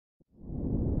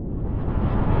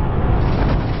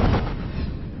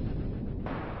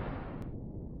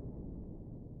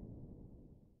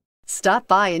Stop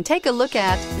by and take a look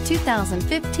at the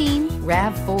 2015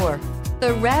 RAV4.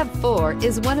 The RAV4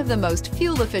 is one of the most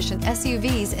fuel-efficient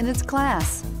SUVs in its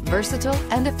class. Versatile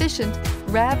and efficient,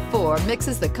 RAV4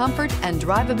 mixes the comfort and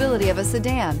drivability of a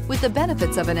sedan with the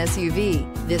benefits of an SUV.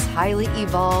 This highly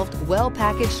evolved,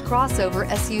 well-packaged crossover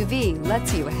SUV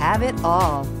lets you have it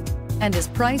all and is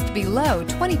priced below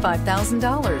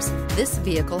 $25,000. This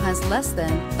vehicle has less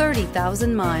than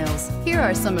 30,000 miles. Here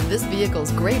are some of this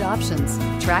vehicle's great options: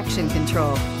 traction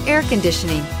control, air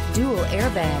conditioning, dual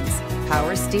airbags,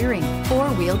 power steering,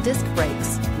 four-wheel disc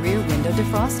brakes, rear window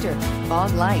defroster,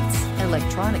 fog lights,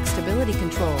 electronic stability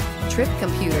control, trip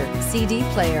computer, CD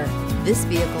player. This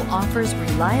vehicle offers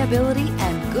reliability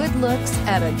and good looks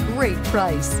at a great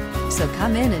price. So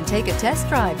come in and take a test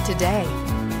drive today.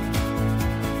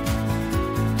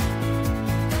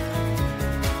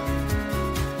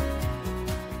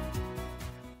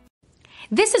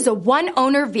 This is a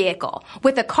one-owner vehicle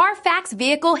with a CARFAX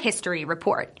Vehicle History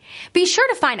Report. Be sure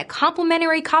to find a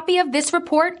complimentary copy of this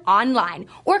report online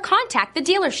or contact the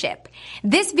dealership.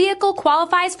 This vehicle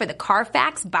qualifies for the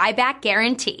CARFAX Buyback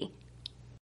Guarantee.